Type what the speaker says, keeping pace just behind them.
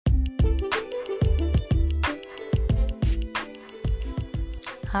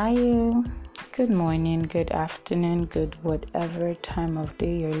Hi, you. Good morning, good afternoon, good whatever time of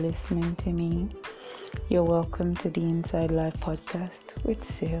day you're listening to me. You're welcome to the Inside Life podcast with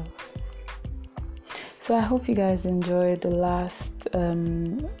Sil. So I hope you guys enjoyed the last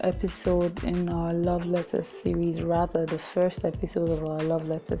episode in our Love Letters series, rather the first episode of our Love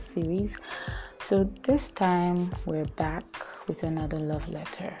Letters series. So this time we're back with another love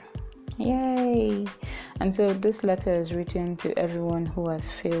letter. Yay! And so this letter is written to everyone who has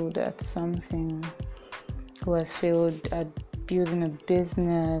failed at something, who has failed at building a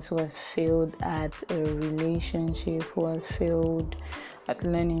business, who has failed at a relationship, who has failed at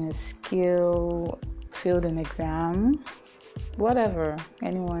learning a skill, failed an exam, whatever.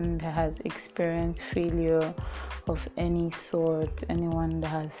 Anyone that has experienced failure of any sort, anyone that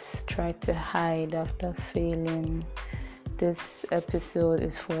has tried to hide after failing, this episode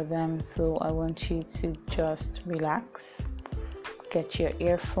is for them. So I want you to just relax, get your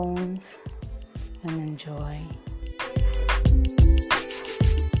earphones, and enjoy.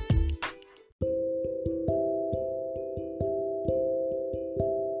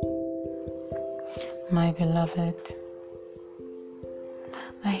 My beloved,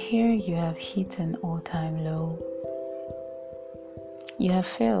 I hear you have hit an all-time low. You have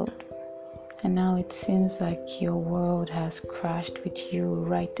failed. And now it seems like your world has crashed with you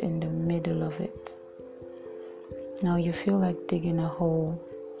right in the middle of it. Now you feel like digging a hole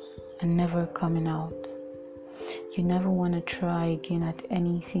and never coming out. You never want to try again at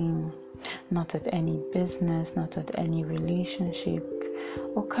anything, not at any business, not at any relationship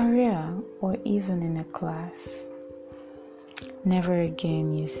or career or even in a class. Never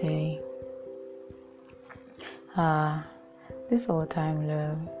again, you say. This all-time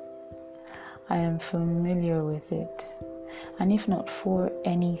low. I am familiar with it, and if not for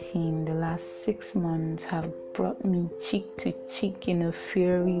anything, the last 6 months have brought me cheek to cheek in a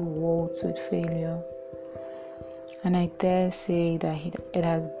fiery waltz with failure, and I dare say that it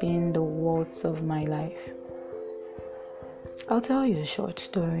has been the waltz of my life. I'll tell you a short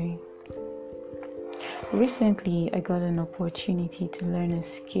story. Recently, I got an opportunity to learn a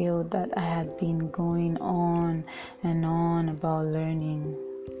skill that I had been going on and on about learning.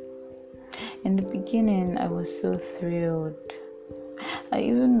 In the beginning, I was so thrilled. I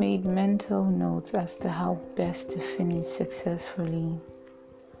even made mental notes as to how best to finish successfully.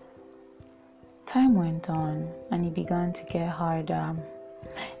 Time went on and it began to get harder.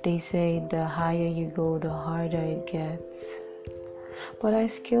 They say the higher you go, the harder it gets. But I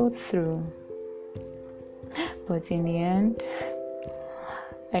scaled through. But in the end,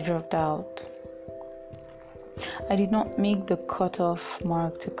 I dropped out. I did not make the cutoff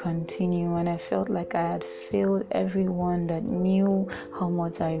mark to continue, and I felt like I had failed everyone that knew how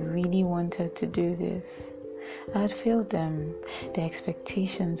much I really wanted to do this. I had failed them, the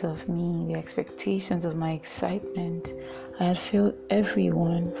expectations of me, the expectations of my excitement. I had failed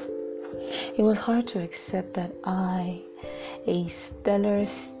everyone. It was hard to accept that I, a stellar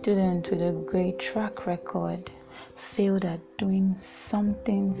student with a great track record, failed at doing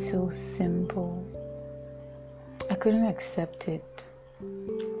something so simple. I couldn't accept it.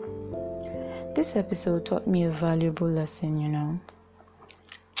 This episode taught me a valuable lesson,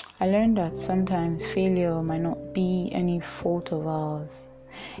 I learned that sometimes failure might not be any fault of ours.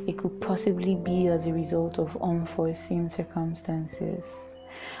 It could possibly be as a result of unforeseen circumstances.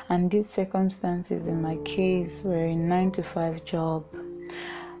 And these circumstances in my case were a 9-to-5 job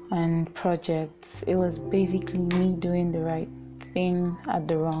and projects. It was basically me doing the right thing at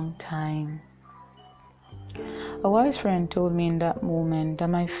the wrong time. A wise friend told me in that moment that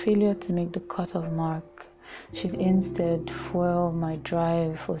my failure to make the cutoff mark should instead fuel my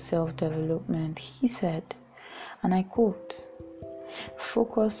drive for self-development. He said, and I quote,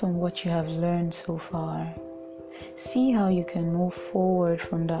 "Focus on what you have learned so far. See how you can move forward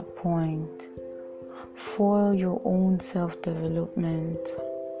from that point. Fuel your own self-development."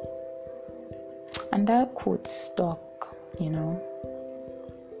 And that quote stuck,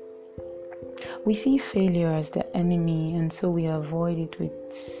 We see failure as the enemy, and so we avoid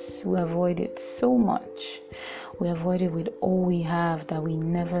it so much. We avoid it with all we have that we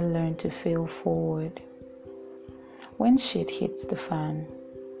never learn to fail forward. When shit hits the fan,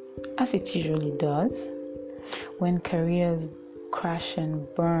 as it usually does, when careers crash and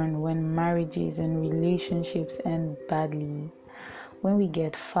burn, when marriages and relationships end badly, when we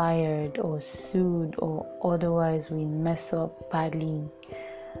get fired or sued or otherwise we mess up badly,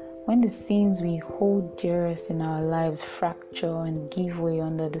 when the things we hold dearest in our lives fracture and give way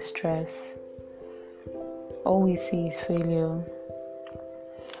under the stress, all we see is failure.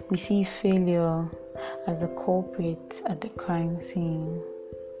 We see failure as the culprit at the crime scene.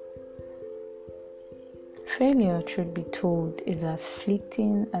 Failure, truth be told, is as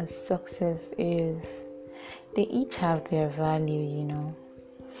fleeting as success is. They each have their value.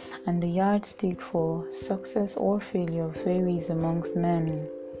 And the yardstick for success or failure varies amongst men,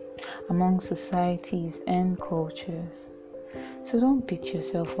 among societies and cultures. So don't beat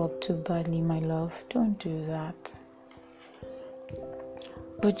yourself up too badly, my love. Don't do that.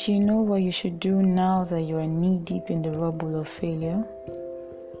 But you know what you should do now that you are knee-deep in the rubble of failure?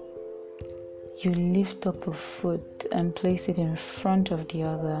 You lift up a foot and place it in front of the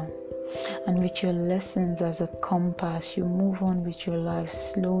other. And with your lessons as a compass, you move on with your life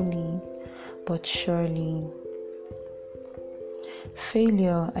slowly but surely.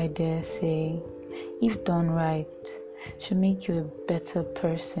 Failure, I dare say, if done right, should make you a better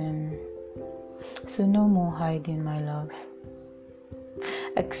person. So no more hiding, my love.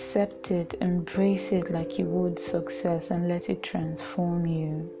 Accept it, embrace it like you would success, and let it transform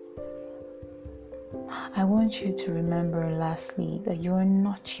you. I want you to remember lastly that you are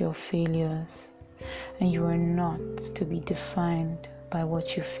not your failures, and you are not to be defined by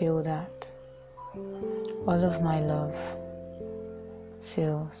what you failed at. All of my love,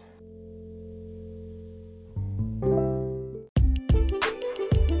 Sales.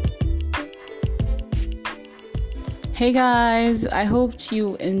 Hey guys, I hope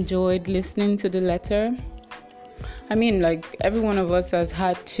you enjoyed listening to the letter. I mean, every one of us has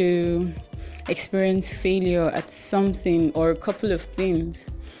had to experience failure at something or a couple of things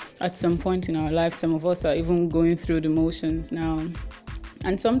at some point in our life. Some of us are even going through the motions now.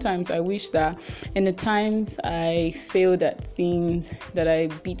 And sometimes I wish that in the times I failed at things, that I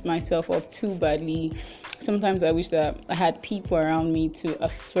beat myself up too badly, sometimes I wish that I had people around me to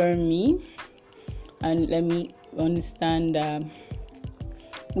affirm me and let me understand that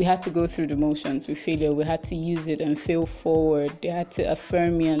we had to go through the motions with failure. We had to use it and fail forward. They had to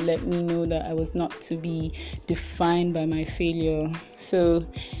affirm me and let me know that I was not to be defined by my failure. So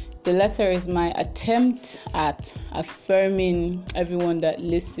the letter is my attempt at affirming everyone that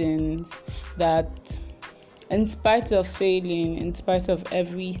listens that in spite of failing, in spite of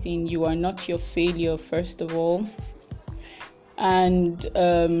everything, you are not your failure, first of all. And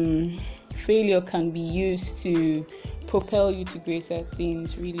failure can be used to propel you to greater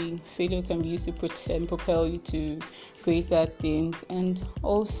things, really. Failure can be used to propel you to greater things. And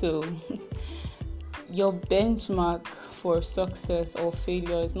also, your benchmark for success or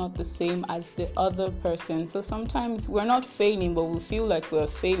failure is not the same as the other person. So sometimes we're not failing, but we feel like we're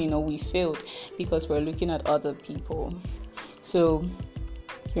failing or we failed because we're looking at other people. So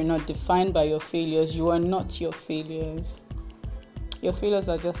you're not defined by your failures. You are not your failures. Your failures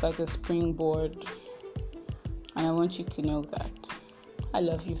are just like a springboard. And I want you to know that. I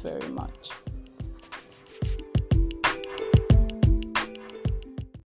love you very much.